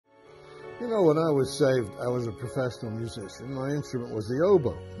You know, when I was saved, I was a professional musician. My instrument was the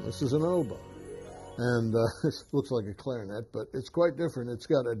oboe. This is an oboe. And it looks like a clarinet, but it's quite different. It's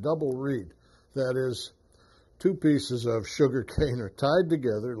got a double reed. That is, two pieces of sugar cane are tied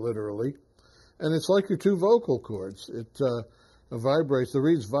together, literally, and it's like your two vocal cords. It vibrates, the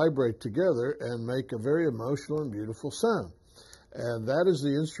reeds vibrate together and make a very emotional and beautiful sound. And that is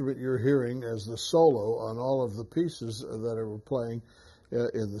the instrument you're hearing as the solo on all of the pieces that we're playing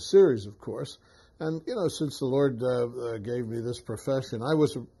in the series, of course. And, you know, since the Lord gave me this profession, I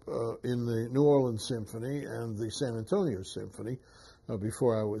was in the New Orleans Symphony and the San Antonio Symphony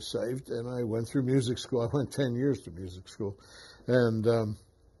before I was saved, and I went through music school. I went 10 years to music school. And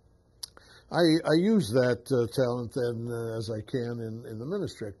I use that talent then as I can in the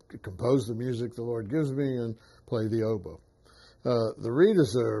ministry. I compose the music the Lord gives me and play the oboe. The reed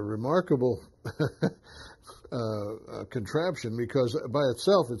is a remarkable contraption because by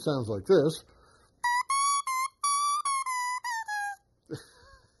itself it sounds like this.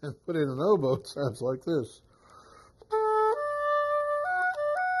 And put in an oboe, it sounds like this.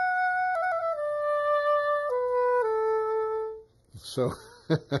 So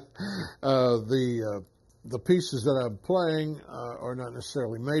the pieces that I'm playing are not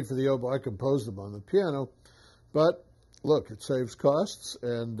necessarily made for the oboe. I compose them on the piano, but look, it saves costs,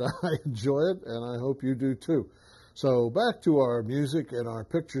 and I enjoy it, and I hope you do too. So back to our music and our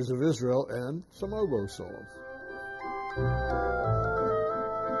pictures of Israel and some oboe solos.